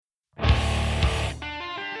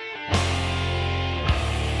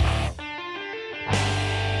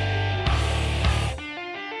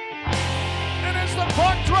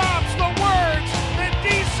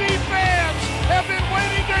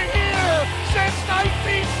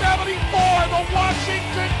The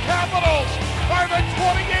Washington Capitals are the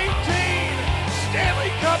 2018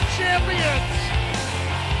 Stanley Cup champions.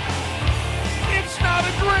 It's not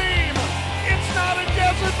a dream. It's not a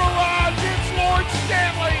desert mirage. It's Lord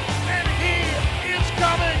Stanley, and he is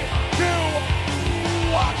coming to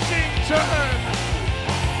Washington.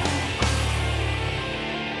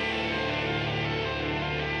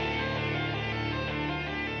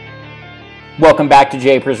 Welcome back to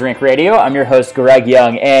Japers Rink Radio. I'm your host, Greg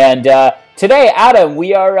Young, and today, Adam,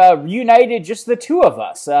 we are reunited, just the two of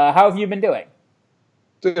us. How have you been doing?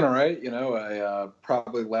 Doing all right. You know, I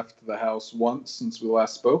probably left the house once since we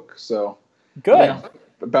last spoke, so good. Yeah,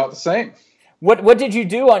 about the same. What did you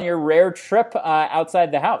do on your rare trip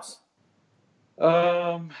outside the house?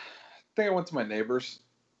 I think I went to my neighbor's.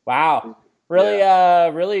 Wow,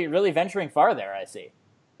 really venturing far there. I see.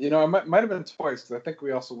 You know, I might have been twice, because I think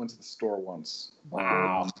we also went to the store once.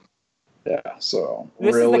 Wow. Yeah, so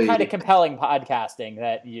this really... is the kind of compelling podcasting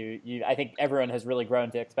that you I think everyone has really grown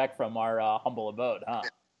to expect from our humble abode, huh?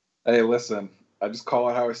 Hey, listen, I just call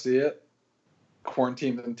it how I see it.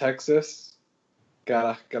 Quarantined in Texas,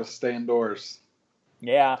 gotta stay indoors.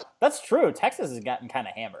 Yeah, that's true. Texas has gotten kind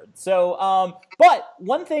of hammered. So, but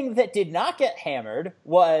one thing that did not get hammered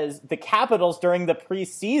was the Capitals during the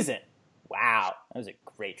preseason. Wow, that was a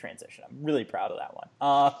great transition. I'm really proud of that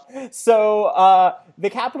one. So the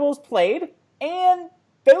Capitals played, and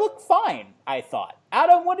they looked fine, I thought.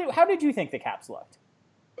 Adam, how did you think the Caps looked?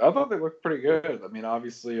 I thought they looked pretty good. I mean,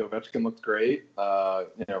 obviously, Ovechkin looked great.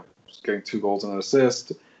 Just getting 2 goals and an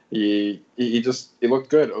assist. He looked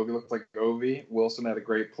good. Ovi looked like Ovi. Wilson had a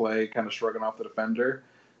great play, kind of shrugging off the defender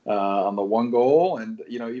on the 1 goal. And,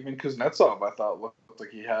 even Kuznetsov, I thought, looked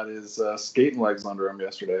like he had his skating legs under him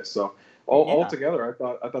yesterday. So, all together,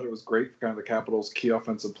 I thought it was great for kind of the Capitals' key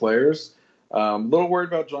offensive players. A little worried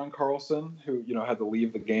about John Carlson, who had to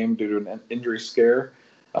leave the game due to an injury scare,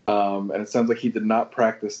 and it sounds like he did not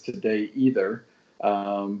practice today either.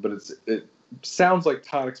 But it sounds like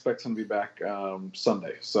Todd expects him to be back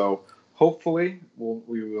Sunday. So hopefully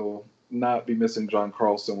we will not be missing John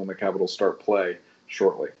Carlson when the Capitals start play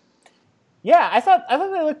shortly. Yeah, I thought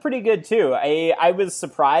they looked pretty good too. I was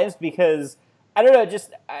surprised because. I don't know,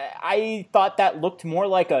 I thought that looked more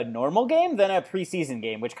like a normal game than a preseason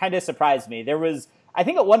game, which kind of surprised me. There was, I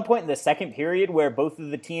think at one point in the second period where both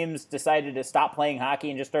of the teams decided to stop playing hockey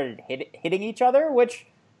and just started hitting each other, which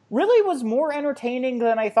really was more entertaining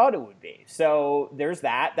than I thought it would be. So there's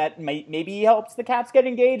that. That maybe helps the Caps get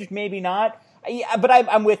engaged, maybe not. But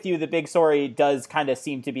I'm with you. The big story does kind of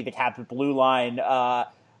seem to be the Caps blue line. I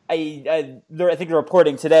think the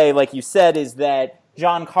reporting today, like you said, is that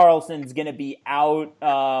John Carlson's going to be out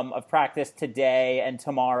of practice today and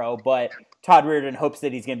tomorrow, but Todd Reirden hopes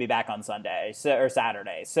that he's going to be back on Sunday or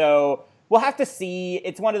Saturday. So we'll have to see.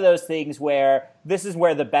 It's one of those things where this is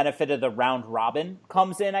where the benefit of the round robin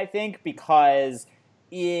comes in, I think, because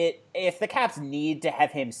if the Caps need to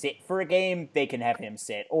have him sit for a game, they can have him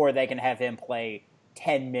sit, or they can have him play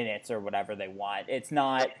 10 minutes or whatever they want. It's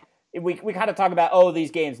not... We kind of talk about,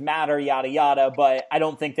 these games matter, yada, yada, but I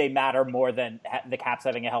don't think they matter more than the Caps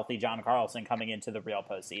having a healthy John Carlson coming into the real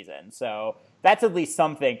postseason. So that's at least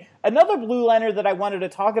something. Another blue liner that I wanted to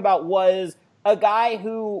talk about was a guy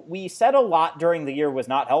who we said a lot during the year was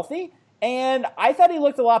not healthy, and I thought he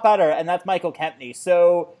looked a lot better, and that's Michael Kempny.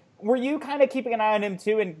 So were you kind of keeping an eye on him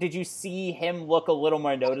too, and did you see him look a little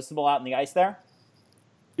more noticeable out in the ice there?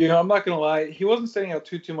 I'm not going to lie. He wasn't standing out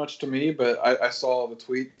too much to me, but I saw the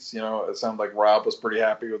tweets. It sounded like Rob was pretty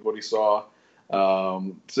happy with what he saw.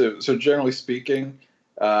 So generally speaking,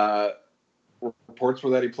 reports were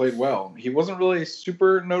that he played well. He wasn't really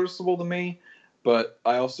super noticeable to me, but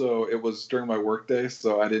it was during my workday,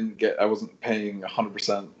 so I wasn't paying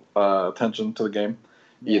 100% attention to the game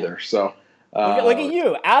either. So look at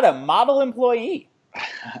you, Adam, model employee.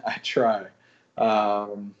 I try.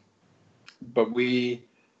 But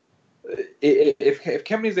if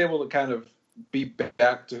Kempny's able to kind of be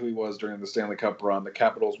back to who he was during the Stanley Cup run, the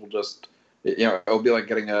Capitals will just, it'll be like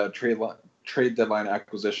getting a trade deadline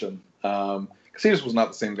acquisition. Because he just was not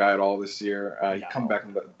the same guy at all this year. He come back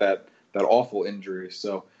from that awful injury.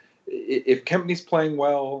 So if Kempny's playing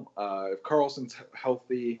well, if Carlson's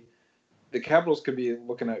healthy, the Capitals could be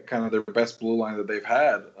looking at kind of their best blue line that they've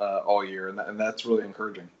had all year, and that's really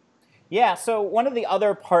encouraging. Yeah, so one of the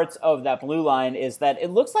other parts of that blue line is that it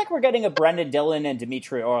looks like we're getting a Brendan Dillon and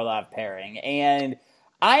Dmitry Orlov pairing. And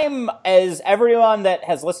I'm, as everyone that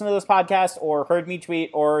has listened to this podcast or heard me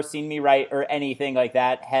tweet or seen me write or anything like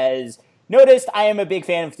that has noticed, I am a big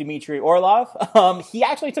fan of Dmitry Orlov. He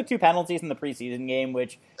actually took 2 penalties in the preseason game,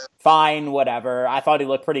 which, fine, whatever. I thought he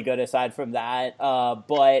looked pretty good aside from that.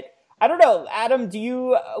 But I don't know, Adam. Do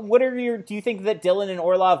you think that Dylan and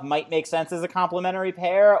Orlov might make sense as a complementary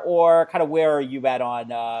pair, or kind of where are you at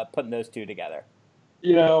on putting those two together?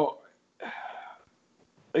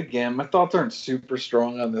 Again, my thoughts aren't super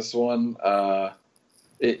strong on this one.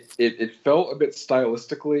 It felt a bit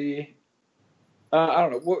stylistically. I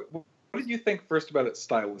don't know. What did you think first about it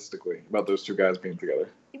stylistically, about those two guys being together?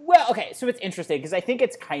 Well, okay, so it's interesting because I think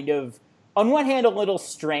it's kind of, on one hand, a little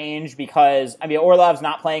strange because, Orlov's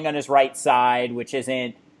not playing on his right side, which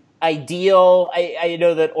isn't ideal. I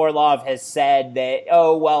know that Orlov has said that,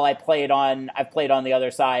 I've played on the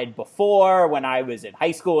other side before when I was in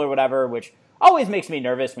high school or whatever, which always makes me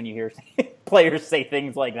nervous when you hear players say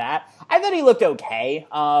things like that. I thought he looked okay.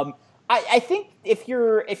 I think if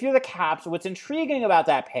you're the Caps, what's intriguing about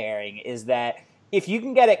that pairing is that if you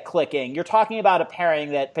can get it clicking, you're talking about a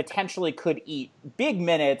pairing that potentially could eat big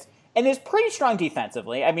minutes and is pretty strong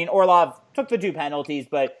defensively. Orlov took the 2 penalties,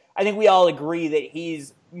 but I think we all agree that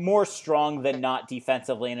he's more strong than not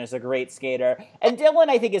defensively and is a great skater. And Dylan,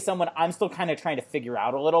 I think, is someone I'm still kind of trying to figure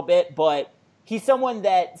out a little bit, but he's someone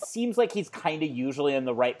that seems like he's kind of usually in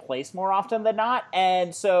the right place more often than not.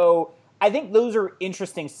 And so I think those are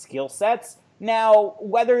interesting skill sets. Now,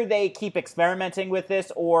 whether they keep experimenting with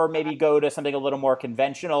this or maybe go to something a little more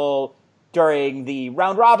conventional during the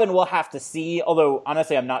round robin, we'll have to see. Although,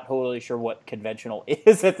 honestly, I'm not totally sure what conventional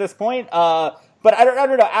is at this point. But I don't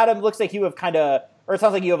know. Adam, looks like you have it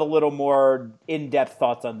sounds like you have a little more in-depth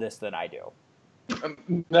thoughts on this than I do.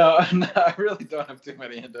 No, I really don't have too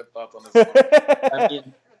many in-depth thoughts on this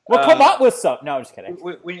one. Come up with some. No, I'm just kidding.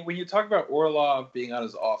 When you talk about Orlov being on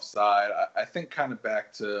his offside, I think kind of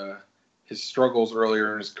back to his struggles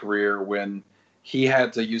earlier in his career when he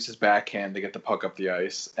had to use his backhand to get the puck up the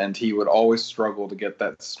ice, and he would always struggle to get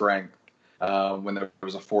that strength when there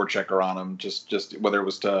was a forechecker on him, just whether it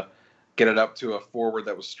was to get it up to a forward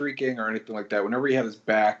that was streaking or anything like that. Whenever he had his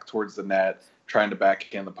back towards the net, trying to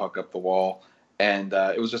backhand the puck up the wall, and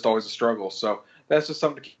it was just always a struggle. So that's just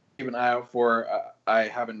something to keep an eye out for. I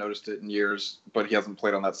haven't noticed it in years, but he hasn't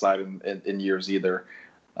played on that side in years either.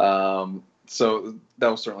 So that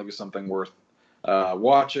will certainly be something worth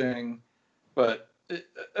watching. But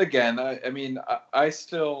again, I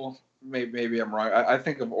still, maybe I'm wrong. I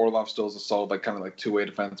think of Orlov still as a solid, kind of two-way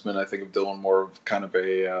defenseman. I think of Dylan more of kind of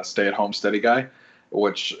a stay-at-home steady guy,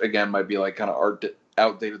 which again might be kind of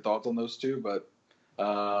outdated thoughts on those two. But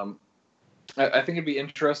I think it'd be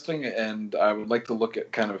interesting, and I would like to look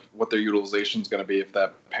at kind of what their utilization is going to be if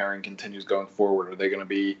that pairing continues going forward. Are they going to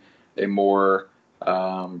be a more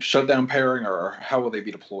shutdown pairing, or how will they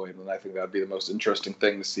be deployed? And I think that'd be the most interesting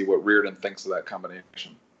thing to see what Reardon thinks of that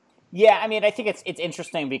combination. Yeah, I think it's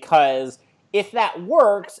interesting because if that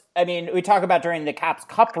works, we talk about during the Caps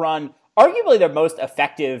Cup run, arguably their most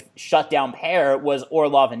effective shutdown pair was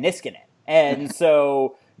Orlov and Niskanen. And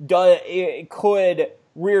so could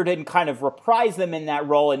Reardon kind of reprise them in that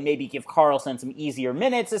role and maybe give Karlsson some easier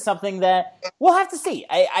minutes is something that we'll have to see.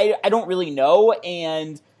 I don't really know,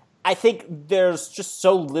 and I think there's just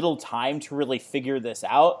so little time to really figure this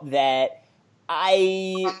out that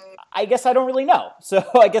I guess I don't really know. So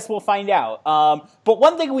I guess we'll find out. But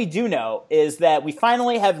one thing we do know is that we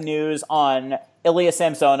finally have news on Ilya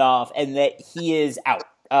Samsonov and that he is out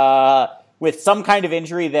with some kind of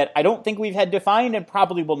injury that I don't think we've had defined and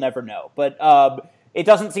probably will never know. But it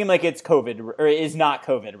doesn't seem like it's COVID, or is not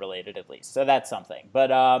COVID related at least. So that's something. But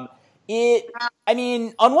on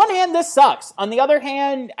one hand, this sucks. On the other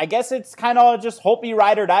hand, I guess it's kind of just Holtby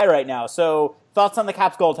ride or die right now. So thoughts on the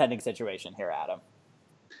Caps goaltending situation here, Adam?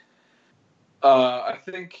 I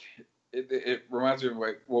think it reminds me of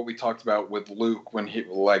what we talked about with Luke when he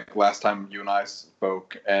last time you and I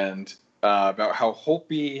spoke, and about how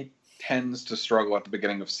Holtby tends to struggle at the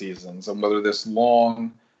beginning of seasons, and whether this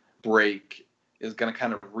long break is going to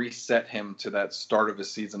kind of reset him to that start of his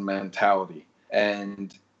season mentality.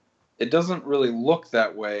 And it doesn't really look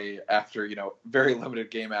that way after very limited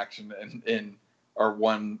game action in our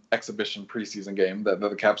one exhibition preseason game that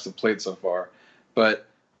the Caps have played so far, but.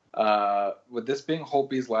 With this being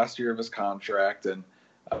Holtby's last year of his contract, and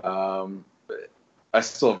I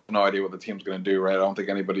still have no idea what the team's going to do, right? I don't think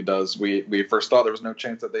anybody does. We first thought there was no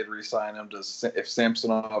chance that they'd re-sign him. If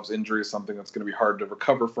Samsonov's injury is something that's going to be hard to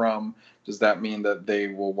recover from, does that mean that they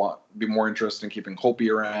will be more interested in keeping Holtby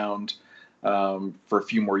around for a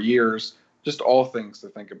few more years? Just all things to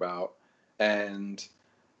think about. And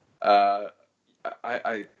I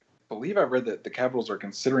believe I read that the Capitals are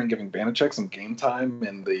considering giving Vanacek some game time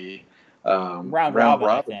in the round robin,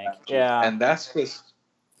 I think. Matches. Yeah, and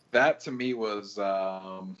that to me was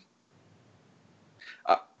I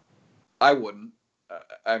wouldn't.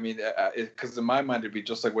 I mean, because in my mind, it'd be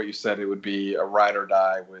just like what you said. It would be a ride or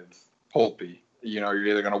die with Holtby. You know, you're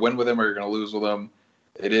either going to win with him or you're going to lose with him.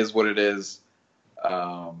 It is what it is.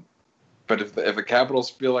 But if the Capitals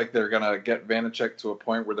feel like they're going to get Vanecek to a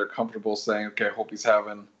point where they're comfortable saying, okay, Holtby's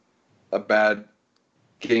having a bad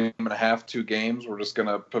game and a half, 2 games, we're just going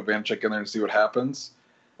to put Vanecek in there and see what happens.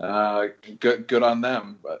 Good on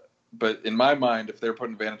them. But in my mind, if they're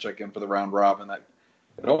putting Vanecek in for the round robin, that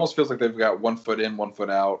it almost feels like they've got 1 foot in, 1 foot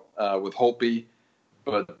out with Holtby.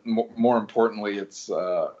 But more importantly, it's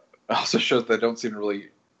also shows they don't seem to really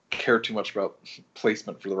care too much about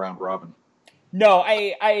placement for the round robin. No,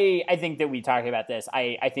 I think that we talked about this.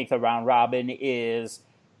 I think the round robin is,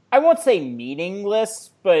 I won't say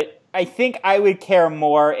meaningless, but I think I would care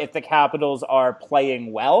more if the Capitals are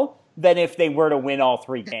playing well than if they were to win all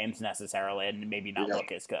 3 games necessarily and maybe not look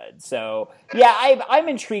as good. So, yeah, I'm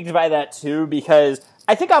intrigued by that too, because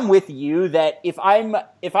I think I'm with you that if I'm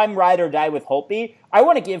ride or die with Holtby, I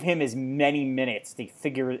want to give him as many minutes to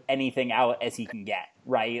figure anything out as he can get,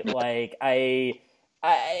 right? Like,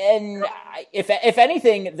 if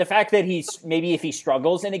anything, the fact that maybe if he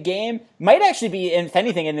struggles in a game might actually be, if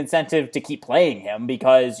anything, an incentive to keep playing him,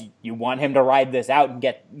 because you want him to ride this out and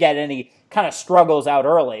get any kind of struggles out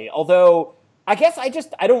early. Although, I guess I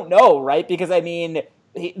don't know, right? Because, I mean,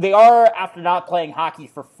 they are, after not playing hockey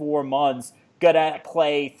for 4 months, gonna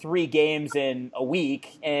play 3 games in a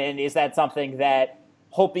week, and is that something that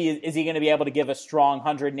Holtby, is he going to be able to give a strong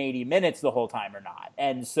 180 minutes the whole time or not?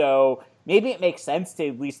 And so maybe it makes sense to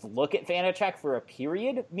at least look at Vanecek for a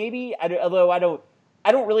period, maybe. Although I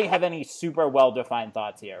don't really have any super well-defined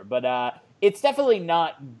thoughts here. But it's definitely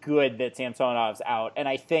not good that Samsonov's out, and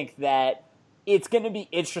I think that it's going to be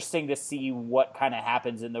interesting to see what kind of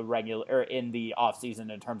happens in the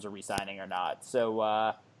offseason in terms of re-signing or not.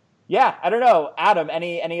 So, yeah, I don't know. Adam,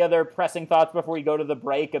 any other pressing thoughts before we go to the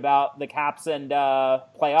break about the Caps and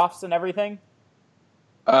playoffs and everything?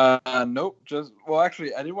 Nope.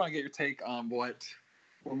 Actually, I did want to get your take on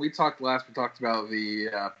when we talked last, we talked about the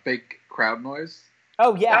fake crowd noise.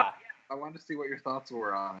 Oh, yeah. I wanted to see what your thoughts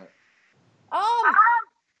were on it.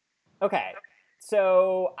 Okay.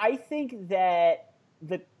 So I think that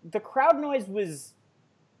the crowd noise was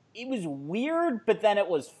weird, but then it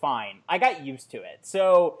was fine. I got used to it.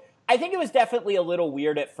 So I think it was definitely a little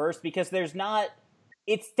weird at first, because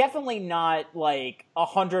it's definitely not like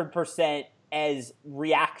 100% as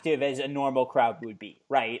reactive as a normal crowd would be,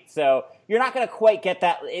 right? So you're not going to quite get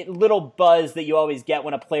that little buzz that you always get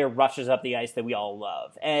when a player rushes up the ice that we all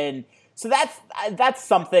love. And so that's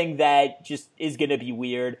something that just is going to be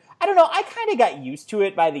weird. I don't know. I kind of got used to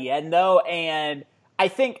it by the end, though, and I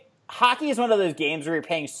think hockey is one of those games where you're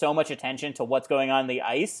paying so much attention to what's going on the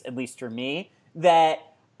ice, at least for me, that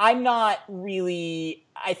I'm not really,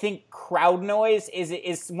 I think crowd noise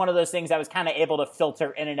is one of those things I was kind of able to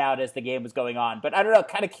filter in and out as the game was going on. But I don't know,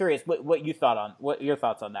 kind of curious what your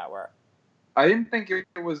thoughts on that were. I didn't think it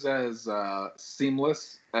was as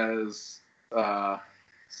seamless as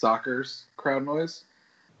soccer's crowd noise.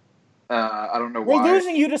 I don't know why. We're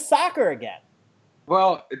losing you to soccer again.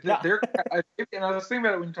 Well, and I was thinking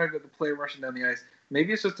about it when you talked about the player rushing down the ice.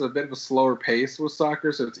 Maybe it's just a bit of a slower pace with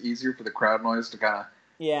soccer, so it's easier for the crowd noise to kind of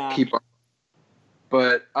keep up.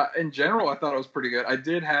 But in general, I thought it was pretty good. I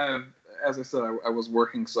did have, as I said, I was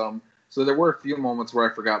working some, so there were a few moments where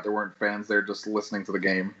I forgot there weren't fans there just listening to the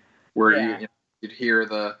game, where you'd hear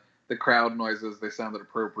the crowd noises. They sounded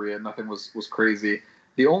appropriate. Nothing was crazy.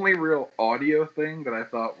 The only real audio thing that I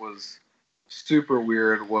thought was super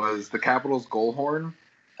weird was the Capitals goal horn.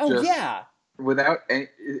 Oh, yeah. Without any,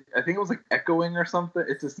 I think it was like echoing or something.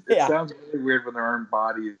 It sounds really weird when there aren't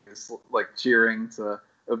bodies like cheering to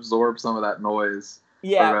absorb some of that noise.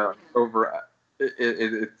 Yeah.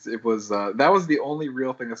 It was that was the only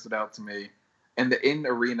real thing that stood out to me. And the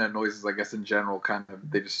in-arena noises, I guess in general,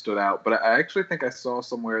 they just stood out. But I actually think I saw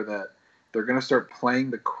somewhere that they're going to start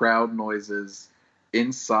playing the crowd noises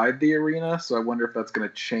inside the arena. So I wonder if that's going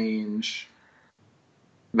to change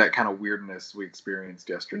that kind of weirdness we experienced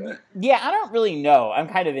yesterday. Yeah, I don't really know. I'm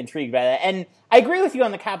kind of intrigued by that. And I agree with you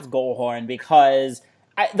on the Caps goal horn, because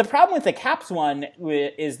the problem with the Caps one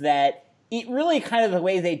is that it really kind of the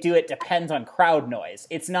way they do it depends on crowd noise.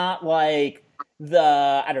 It's not like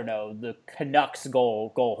the Canucks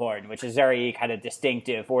goal horn, which is very kind of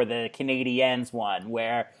distinctive, or the Canadiens one,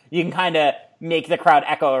 where you can kind of make the crowd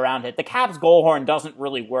echo around it. The Caps goal horn doesn't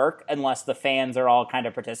really work unless the fans are all kind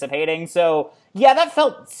of participating. So, yeah, that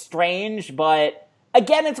felt strange, but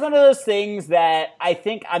again, it's one of those things that I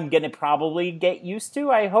think I'm going to probably get used to,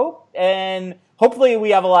 I hope. And hopefully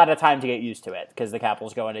we have a lot of time to get used to it, because the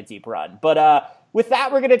Capitals go on a deep run. But with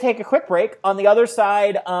that, we're going to take a quick break. On the other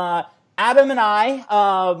side, Adam and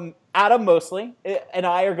I, Adam mostly, and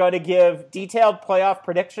I are going to give detailed playoff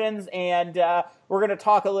predictions, and we're going to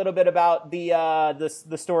talk a little bit about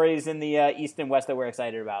the stories in the East and West that we're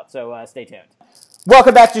excited about. So stay tuned.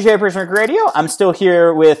 Welcome back to J. Prismark Radio. I'm still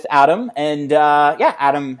here with Adam, and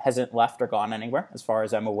Adam hasn't left or gone anywhere, as far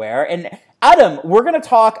as I'm aware. And Adam, we're going to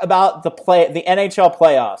talk about the NHL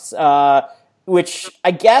playoffs, which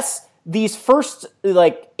I guess these first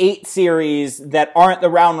 8 series that aren't the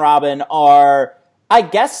round robin are, I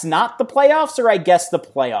guess, not the playoffs, or I guess the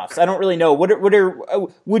playoffs. I don't really know.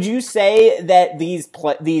 Would you say that these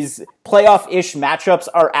playoff-ish matchups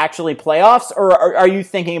are actually playoffs, or are you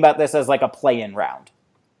thinking about this as like a play-in round?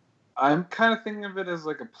 I'm kind of thinking of it as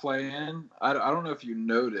like a play-in. I don't know if you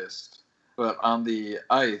noticed, but on the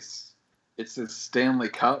ice, it says Stanley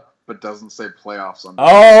Cup, but doesn't say playoffs on the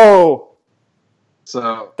Oh!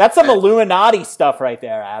 So that's some Illuminati stuff right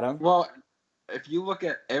there, Adam. Well, if you look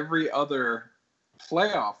at every other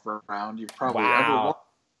playoff round you've probably ever won,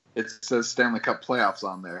 it says Stanley Cup playoffs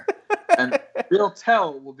on there. And real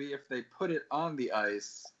tell will be if they put it on the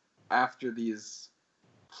ice after these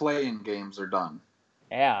play-in games are done.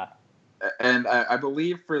 Yeah. And I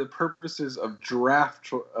believe for the purposes of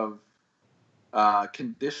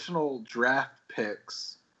conditional draft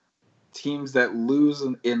picks, teams that lose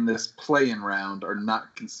in this play-in round are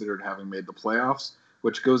not considered having made the playoffs,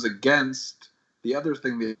 which goes against the other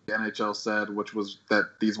thing the NHL said, which was that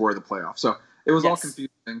these were the playoffs. So it was all confusing,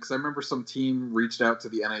 because I remember some team reached out to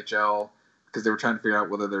the NHL because they were trying to figure out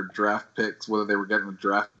whether their draft picks, whether they were getting a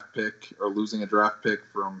draft pick or losing a draft pick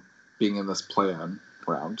from being in this play-in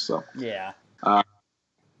round. So yeah, to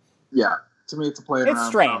me it's a play-in round. It's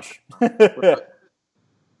strange.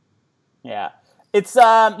 Yeah. It's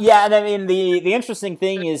and I mean the interesting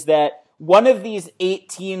thing is that one of these 8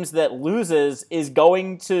 teams that loses is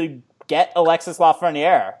going to get Alexis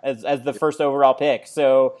Lafreniere as the first overall pick.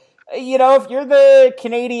 So, if you're the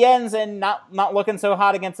Canadiens and not looking so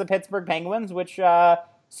hot against the Pittsburgh Penguins, which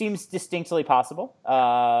seems distinctly possible,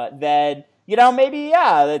 then maybe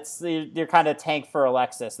you're kind of tank for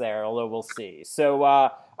Alexis there, although we'll see. So,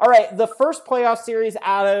 all right, the first playoff series,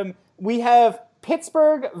 Adam, we have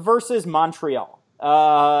Pittsburgh versus Montreal.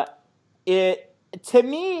 To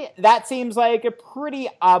me, that seems like a pretty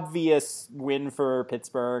obvious win for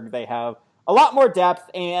Pittsburgh. They have a lot more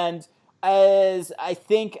depth, and as I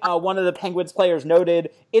think one of the Penguins players noted,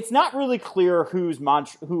 it's not really clear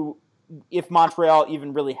if Montreal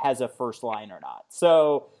even really has a first line or not.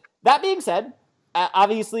 So that being said,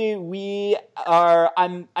 obviously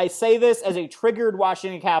I say this as a triggered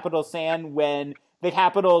Washington Capitals fan when the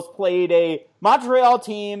Capitals played a Montreal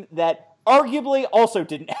team that arguably also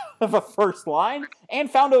didn't have a first line and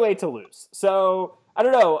found a way to lose. So, I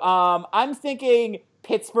don't know. I'm thinking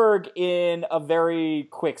Pittsburgh in a very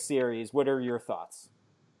quick series. What are your thoughts?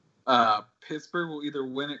 Pittsburgh will either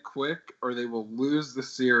win it quick or they will lose the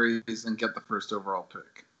series and get the first overall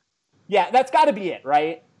pick. Yeah, that's got to be it,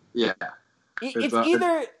 right? Yeah. It's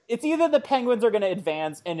either the Penguins are going to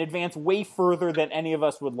advance way further than any of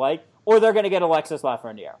us would like, or they're going to get Alexis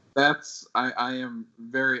Lafreniere. I am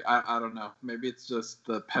very, I don't know, maybe it's just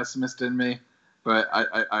the pessimist in me, but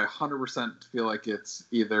I 100% feel like it's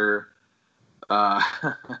either,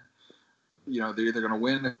 they're either going to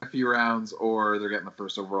win a few rounds or they're getting the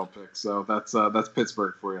first overall pick. So that's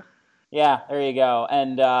Pittsburgh for you. Yeah, there you go.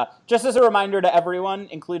 And just as a reminder to everyone,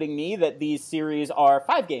 including me, that these series are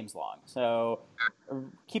 5 games long. So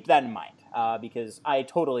keep that in mind, because I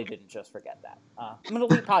totally didn't just forget that. I'm an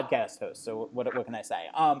elite podcast host, so what can I say?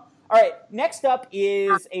 All right, next up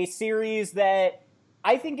is a series that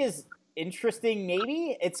I think is interesting,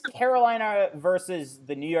 maybe. It's Carolina versus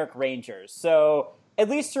the New York Rangers. So at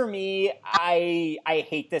least for me, I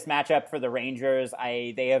hate this matchup for the Rangers.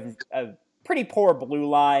 They have a pretty poor blue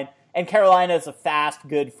line. And Carolina is a fast,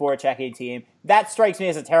 good forechecking team. That strikes me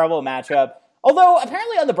as a terrible matchup. Although,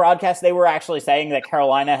 apparently on the broadcast, they were actually saying that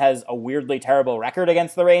Carolina has a weirdly terrible record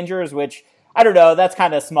against the Rangers, which, I don't know, that's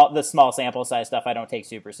kind of the small sample size stuff I don't take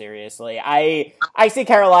super seriously. I see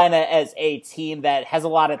Carolina as a team that has a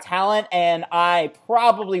lot of talent, and I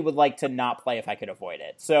probably would like to not play if I could avoid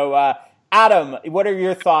it. So, Adam, what are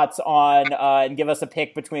your thoughts on, and give us a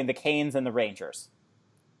pick between the Canes and the Rangers?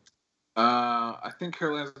 I think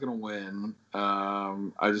Carolina's going to win.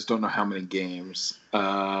 I just don't know how many games.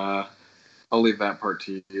 I'll leave that part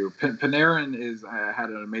to you. Panarin had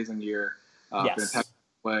an amazing year. Yes. Fantastic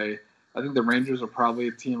play. I think the Rangers are probably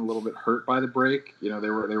a team a little bit hurt by the break. They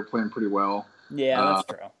were playing pretty well. Yeah,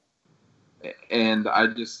 that's true. And I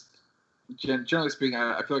just, generally speaking,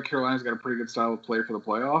 I feel like Carolina's got a pretty good style of play for the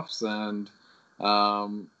playoffs, and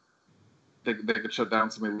they could shut down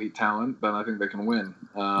some elite talent, then I think they can win.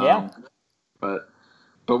 Yeah. But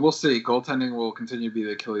we'll see. Goaltending will continue to be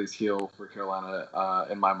the Achilles heel for Carolina,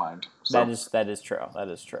 in my mind. So. That is true. That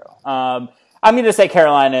is true. I'm going to say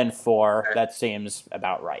Carolina in 4. That seems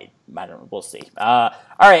about right. We'll see. All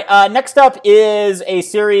right. Next up is a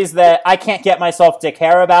series that I can't get myself to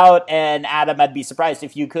care about, and Adam, I'd be surprised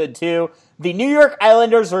if you could too. The New York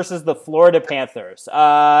Islanders versus the Florida Panthers.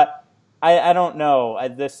 I don't know.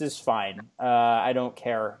 This is fine. I don't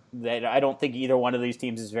care. I don't think either one of these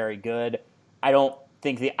teams is very good. I don't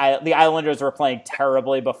think the Islanders were playing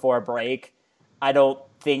terribly before break. I don't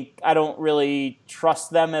really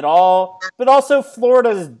trust them at all. But also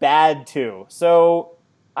Florida's bad too. So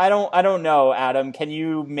I don't know, Adam. Can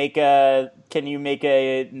you make a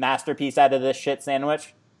masterpiece out of this shit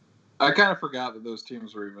sandwich? I kind of forgot that those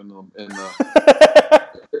teams were even in the.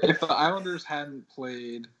 If the Islanders hadn't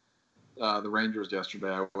played the Rangers yesterday,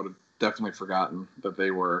 I would have definitely forgotten that they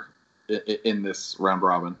were in this round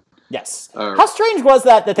robin. Yes. How strange was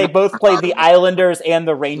that they both played the Islanders and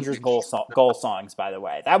the Rangers goal songs, by the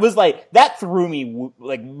way? That was that threw me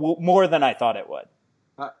more than I thought it would.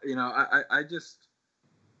 I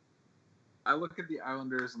look at the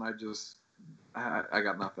Islanders and I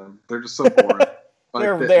got nothing. They're just so boring.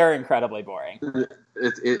 They're incredibly boring.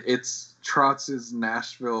 It's Trotz's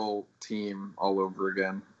Nashville team all over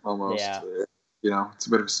again, almost. Yeah. It's a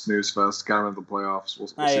bit of a snooze fest. Got them into the playoffs. We'll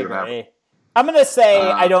see what happens. I'm gonna say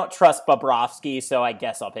I don't trust Bobrovsky, so I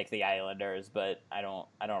guess I'll pick the Islanders, but I don't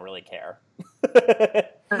really care.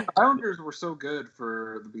 Islanders were so good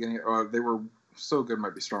for the beginning, or they were so good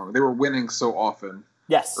might be strong. They were winning so often.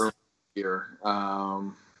 Yes. Early in the year.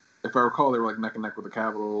 If I recall, they were neck and neck with the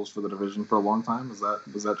Capitals for the division for a long time. Was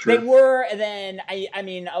that true? They were, and then I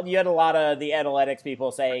mean, you had a lot of the analytics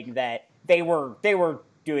people saying that they were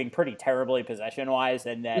doing pretty terribly possession-wise,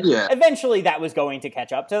 and that eventually that was going to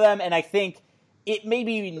catch up to them. And I think it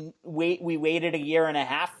maybe we waited a year and a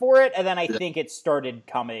half for it, and then I think it started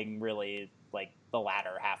coming really the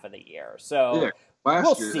latter half of the year. So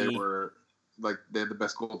last year they were they had the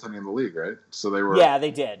best goaltending in the league, right? So they were. Yeah,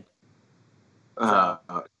 they did.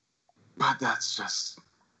 But that's just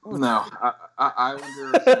no.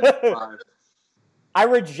 Islanders 5. I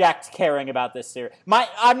reject caring about this series.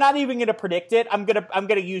 I'm not even going to predict it. I'm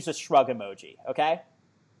gonna use a shrug emoji. Okay.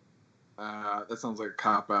 That sounds like a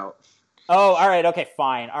cop out. Oh, all right. Okay,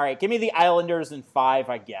 fine. All right, give me the Islanders in 5,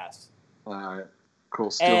 I guess. All right.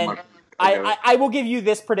 Cool. I will give you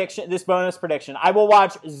this bonus prediction. I will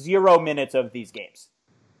watch 0 minutes of these games.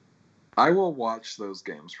 I will watch those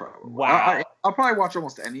games probably. Wow. I'll probably watch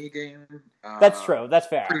almost any game. That's true. That's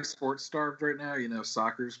fair. Pretty sports starved right now.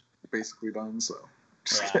 Soccer's basically done. So.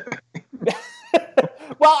 Yeah.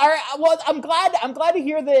 Well, all right. Well, I'm glad to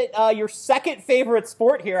hear that your second favorite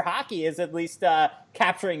sport here, hockey, is at least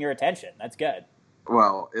capturing your attention. That's good.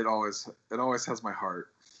 Well, it always has my heart.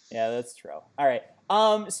 Yeah, that's true. All right.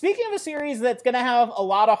 Speaking of a series that's going to have a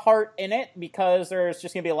lot of heart in it, because there's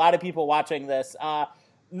just going to be a lot of people watching this.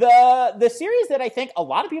 The series that I think a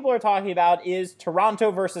lot of people are talking about is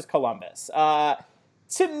Toronto versus Columbus.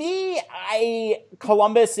 To me,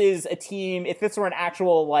 Columbus is a team, if this were an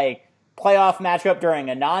actual playoff matchup during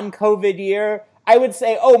a non-COVID year, I would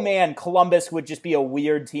say, oh man, Columbus would just be a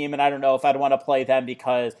weird team, and I don't know if I'd want to play them,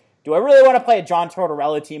 because do I really want to play a John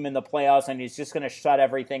Tortorella team in the playoffs and he's just going to shut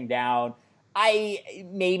everything down?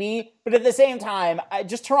 Maybe, but at the same time,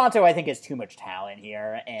 just Toronto I think has too much talent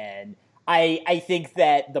here, and I think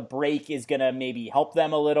that the break is going to maybe help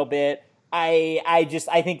them a little bit. I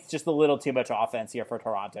think it's just a little too much offense here for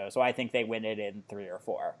Toronto, so I think they win it in 3 or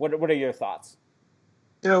 4. What are your thoughts?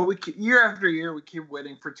 Year after year, we keep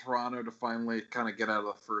waiting for Toronto to finally kind of get out of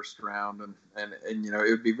the first round, and it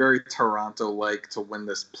would be very Toronto-like to win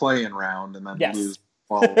this play-in round and then lose the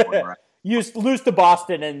following round. Lose to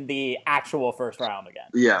Boston in the actual first round again.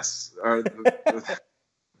 Yes.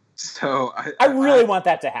 So I really want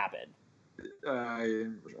that to happen.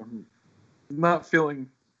 I'm not feeling.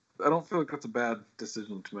 I don't feel like that's a bad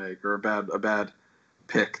decision to make or a bad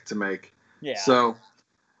pick to make. Yeah. So,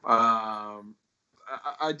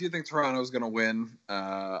 I do think Toronto is going to win.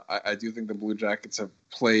 I do think the Blue Jackets have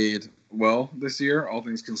played well this year, all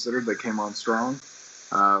things considered. They came on strong,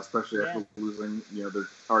 especially after losing, they're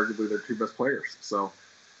arguably their 2 best players. So,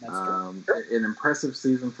 an impressive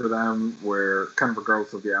season for them where, kind of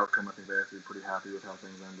regardless of the outcome, I think they have to be pretty happy with how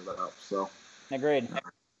things ended up. So, agreed.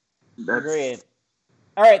 Agreed.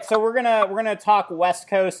 All right, so we're gonna talk West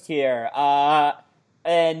Coast here.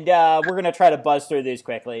 And we're going to try to buzz through these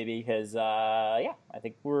quickly because, I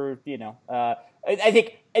think we're, I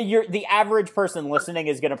think the average person listening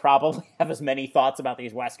is going to probably have as many thoughts about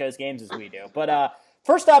these West Coast games as we do. But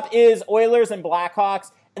first up is Oilers and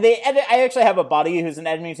Blackhawks. I actually have a buddy who's an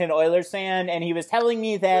Edmonton Oilers fan, and he was telling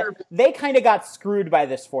me that they kind of got screwed by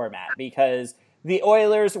this format because the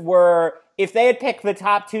Oilers were, if they had picked the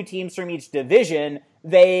top two teams from each division,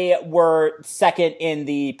 they were second in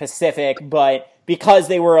the Pacific, but because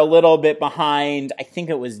they were a little bit behind, I think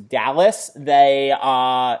it was Dallas, they,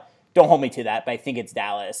 don't hold me to that, but I think it's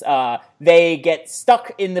Dallas, they get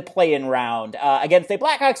stuck in the play-in round against a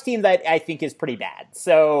Blackhawks team that I think is pretty bad.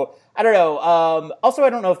 So, I don't know. Also, I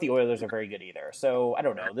don't know if the Oilers are very good either. So, I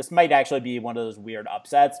don't know. This might actually be one of those weird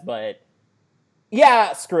upsets, but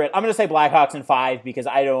yeah, screw it. I'm going to say Blackhawks in 5 because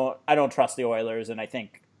I don't trust the Oilers, and I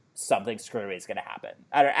think something screwy is going to happen.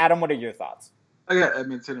 Adam, what are your thoughts? I got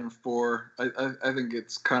Edmonton in 4. I think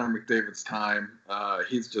it's Connor McDavid's time.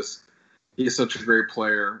 He's such a great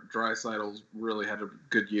player. Draisaitl's really had a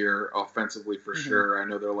good year offensively for sure. I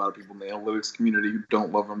know there are a lot of people in the analytics community who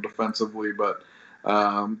don't love him defensively, but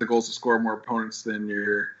the goal is to score more goals than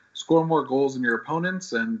your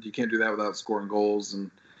opponents, and you can't do that without scoring goals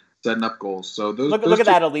and setting up goals. So look at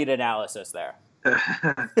that elite analysis there.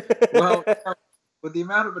 Well, with the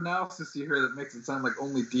amount of analysis you hear that makes it sound like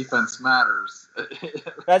only defense matters.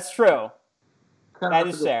 That's true. That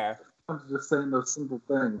is fair. I'm just saying those simple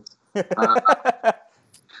things.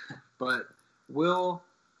 But we'll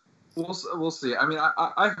see. I mean,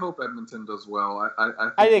 I hope Edmonton does well.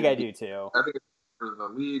 I think I do too. I think it's for the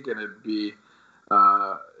league, and it'd be,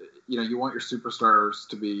 you want your superstars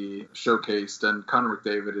to be showcased, and Connor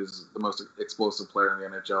McDavid is the most explosive player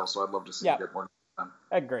in the NHL, so I'd love to see him get more.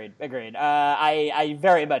 Agreed. I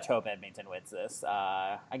very much hope Edmonton wins this.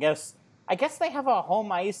 I guess they have a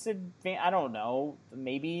home ice advantage. I don't know.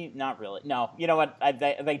 Maybe not really. No, you know what?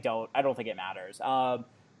 They don't. I don't think it matters.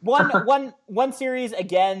 One series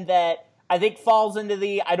again that I think falls into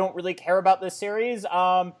the I don't really care about this series.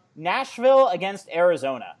 Nashville against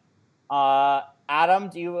Arizona. Adam,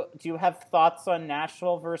 do you have thoughts on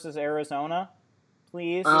Nashville versus Arizona?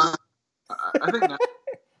 Please. I think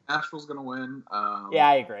Nashville's going to win. Yeah,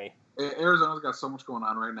 I agree. Arizona's got so much going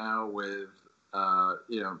on right now with,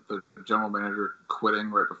 the general manager quitting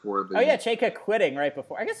right before the... Oh, yeah, Chayka quitting right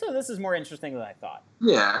before. I guess so. This is more interesting than I thought.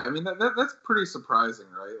 Yeah, I mean, that's pretty surprising,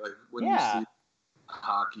 right? Like, when you see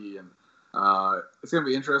hockey, and it's going to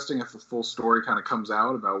be interesting if the full story kind of comes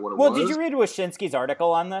out about what it was. Well, did you read Wyshynski's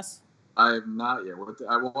article on this? I have not yet.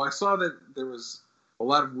 I saw that there was a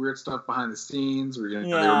lot of weird stuff behind the scenes where, they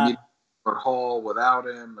were meeting or Hall without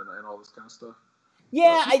him and all this kind of stuff.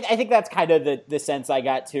 Yeah, I think that's kind of the sense I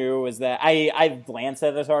got too, was that I've glanced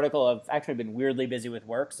at this article. I've actually been weirdly busy with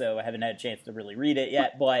work, so I haven't had a chance to really read it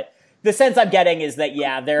yet. But the sense I'm getting is that,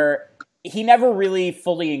 he never really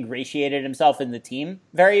fully ingratiated himself in the team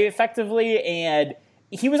very effectively, and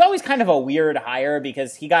he was always kind of a weird hire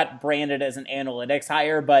because he got branded as an analytics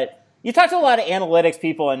hire, but you talk to a lot of analytics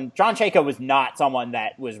people, and John Chayka was not someone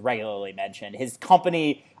that was regularly mentioned. His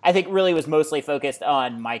company, I think, really was mostly focused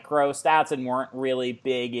on micro stats and weren't really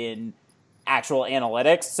big in actual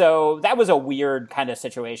analytics. So that was a weird kind of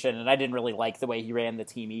situation, and I didn't really like the way he ran the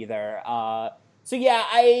team either. So yeah,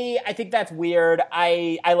 I think that's weird.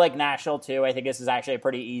 I like Nashville too. I think this is actually a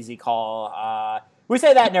pretty easy call. We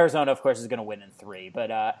say that, in Arizona, of course, is going to win in 3. But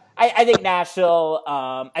I think Nashville,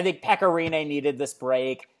 I think Pekka Rinne needed this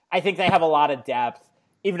break. I think they have a lot of depth,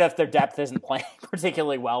 even if their depth isn't playing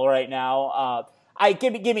particularly well right now.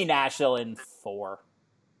 Give me Nashville in 4.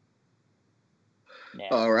 Yeah.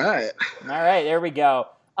 All right, there we go.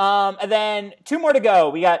 And then 2 more to go.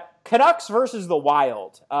 We got Canucks versus the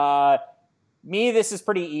Wild. This is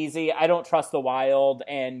pretty easy. I don't trust the Wild,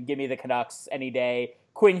 and give me the Canucks any day.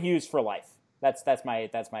 Quinn Hughes for life. That's my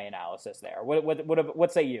analysis there.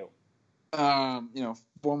 What say you?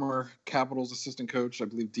 Former Capitals assistant coach, I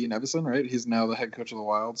believe Dean Evison, right? He's now the head coach of the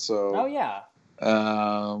Wild. So, oh yeah,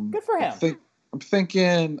 good for him.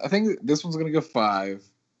 I think this one's gonna go 5.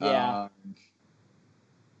 Yeah.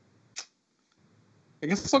 I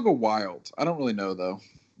guess I'll go Wild. I don't really know though.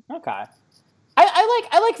 Okay.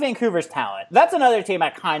 I like Vancouver's talent. That's another team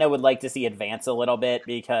I kind of would like to see advance a little bit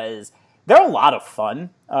because they're a lot of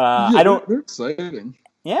fun. They're exciting.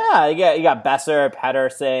 Yeah, you got Besser,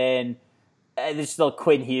 Pettersson. There's still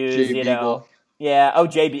Quinn Hughes, Beagle. Yeah,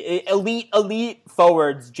 elite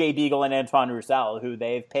forwards, Jay Beagle and Antoine Roussel, who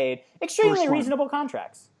they've paid extremely reasonable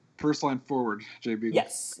contracts. First line forward, Jay Beagle.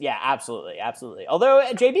 Yes, yeah, absolutely.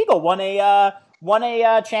 Although Jay Beagle won a won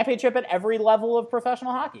a championship at every level of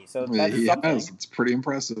professional hockey. So that's he something. has. It's pretty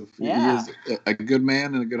impressive. Yeah. He is a good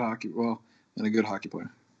man and a good hockey player.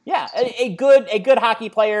 Yeah, a good hockey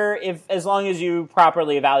player, as long as you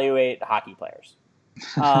properly evaluate hockey players,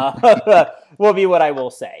 will be what I will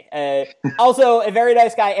say. Also, a very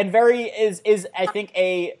nice guy, and is I think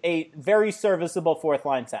a very serviceable fourth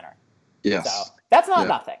line center. Yes, so that's not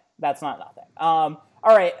nothing. That's not nothing.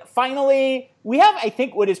 All right, finally, we have I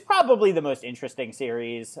think what is probably the most interesting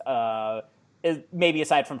series. Is maybe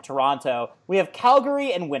aside from Toronto, we have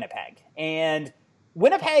Calgary and Winnipeg, and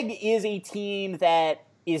Winnipeg is a team that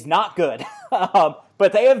is not good,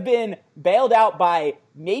 but they have been bailed out by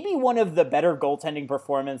maybe one of the better goaltending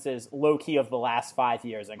performances, low-key, of the last 5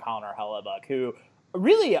 years in Connor Hellebuyck, who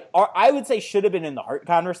really, I would say, should have been in the Hart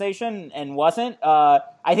conversation and wasn't.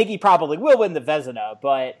 I think he probably will win the Vezina,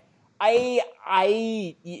 but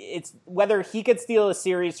it's whether he could steal a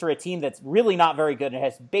series for a team that's really not very good and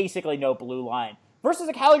has basically no blue line versus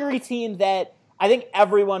a Calgary team that I think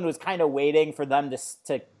everyone was kind of waiting for them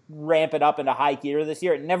to ramp it up into high gear this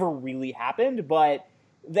year. It never really happened, but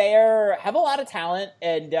they have a lot of talent,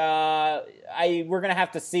 and we're going to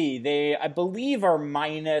have to see. They, I believe, are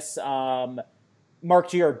minus Mark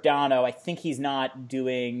Giordano. I think he's not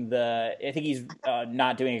doing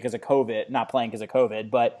not doing it because of COVID, not playing because of COVID,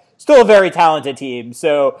 but still a very talented team.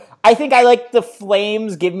 So I think I like the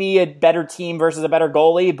Flames. Give me a better team versus a better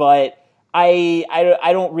goalie, but I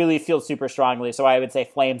don't really feel super strongly, so I would say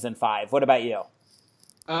Flames in 5. What about you?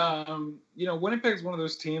 Winnipeg's one of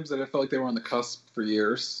those teams that I felt like they were on the cusp for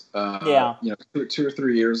years. 2 or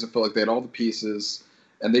 3 years, I felt like they had all the pieces,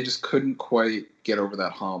 and they just couldn't quite get over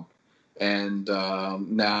that hump. And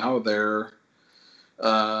now they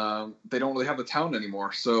don't really have the talent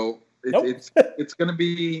anymore. So it's going to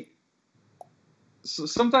be. So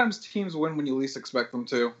sometimes teams win when you least expect them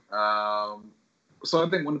to. So I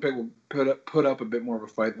think Winnipeg will put up a bit more of a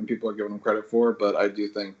fight than people are giving them credit for, but I do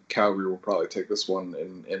think Calgary will probably take this one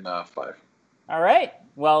in 5. All right.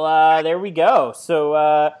 Well, there we go.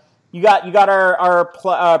 So you got our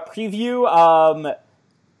preview.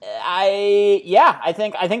 I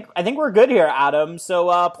think we're good here, Adam.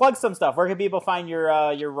 So plug some stuff. Where can people find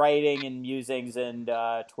your writing and musings and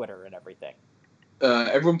Twitter and everything?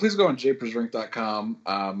 Everyone, please go on japersrink.com.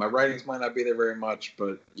 My writings might not be there very much,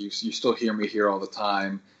 but you still hear me here all the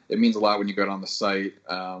time. It means a lot when you go on the site.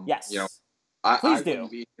 Yes. I do.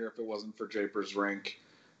 wouldn't be here if it wasn't for Japers Rink.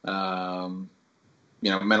 It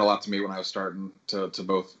meant a lot to me when I was starting to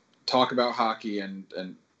both talk about hockey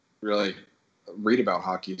and really read about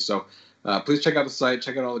hockey. So please check out the site.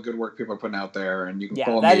 Check out all the good work people are putting out there, and you can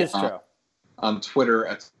follow me on Twitter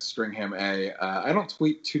at StringhamA. I don't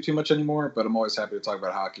tweet too much anymore, but I'm always happy to talk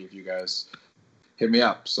about hockey if you guys hit me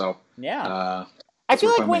up. So yeah, I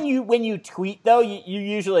feel like when you tweet though, you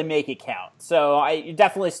usually make it count. So you're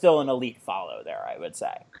definitely still an elite follow there, I would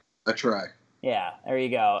say. I try. Yeah, there you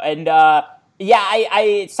go. And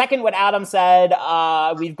I second what Adam said.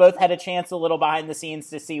 We've both had a chance a little behind the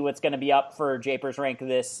scenes to see what's going to be up for Japers Rink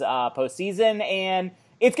this postseason, and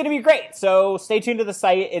it's going to be great. So stay tuned to the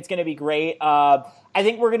site. It's going to be great. I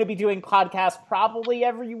think we're going to be doing podcasts probably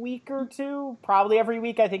every week or two. Probably every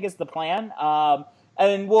week, I think, is the plan.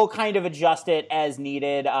 And we'll kind of adjust it as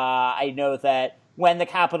needed. I know that when the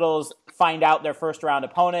Capitals find out their first-round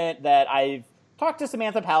opponent, that I've talked to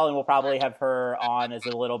Samantha Powell, and we'll probably have her on as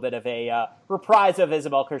a little bit of a reprise of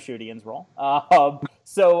Isabel Kershudian's role. But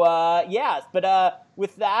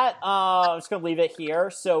with that, I'm just going to leave it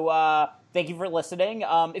here. So thank you for listening.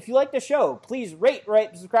 If you like the show, please rate,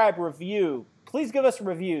 subscribe, review. Please give us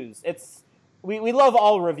reviews. We love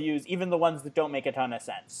all reviews, even the ones that don't make a ton of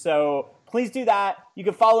sense. So please do that. You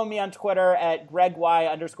can follow me on Twitter at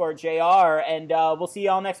GregY_JR, and we'll see you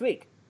all next week.